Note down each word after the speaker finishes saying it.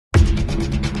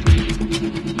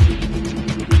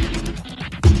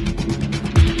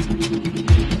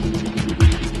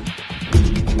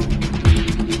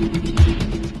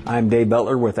I'm Dave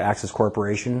Butler with Axxis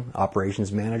Corporation,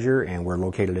 Operations Manager, and we're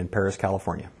located in Paris,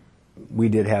 California. We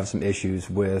did have some issues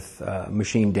with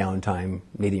machine downtime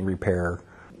needing repair.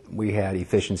 We had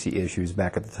efficiency issues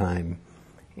back at the time,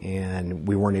 and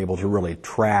we weren't able to really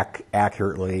track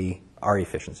accurately our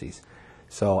efficiencies.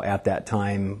 So at that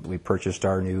time, we purchased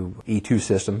our new E2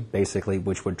 system, basically,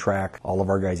 which would track all of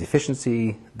our guys'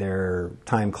 efficiency, their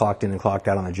time clocked in and clocked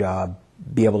out on the job,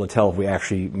 be able to tell if we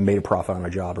actually made a profit on a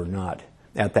job or not.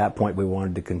 At that point, we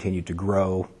wanted to continue to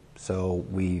grow, so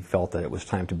we felt that it was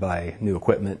time to buy new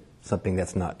equipment, something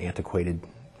that's not antiquated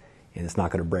and it's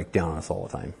not going to break down on us all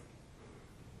the time.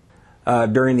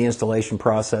 During the installation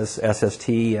process,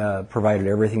 SST provided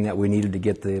everything that we needed to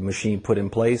get the machine put in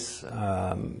place.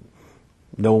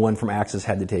 No one from Axxis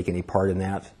had to take any part in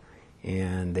that,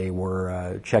 and they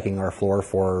were checking our floor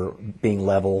for being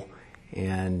level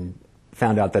and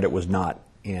found out that it was not,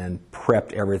 and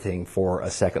prepped everything for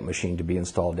a second machine to be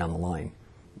installed down the line.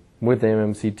 With the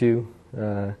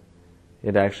MMC2,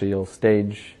 it actually will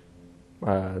stage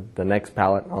the next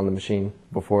pallet on the machine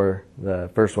before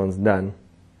the first one's done.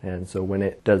 And so when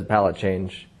it does a pallet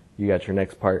change, you got your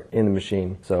next part in the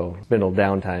machine. So spindle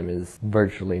downtime is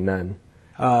virtually none.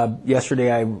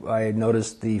 Yesterday I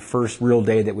noticed the first real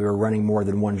day that we were running more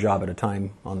than one job at a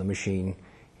time on the machine,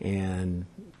 and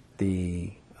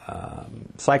the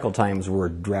cycle times were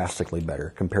drastically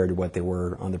better compared to what they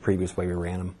were on the previous way we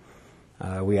ran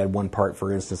them. We had one part,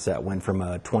 for instance, that went from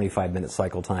a 25-minute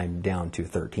cycle time down to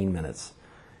 13 minutes.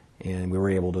 And we were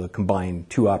able to combine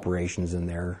two operations in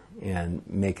there and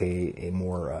make a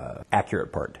more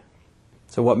accurate part.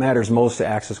 So what matters most to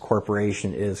Axxis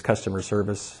Corporation is customer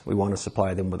service. We want to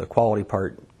supply them with a quality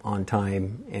part on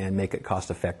time and make it cost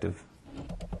effective.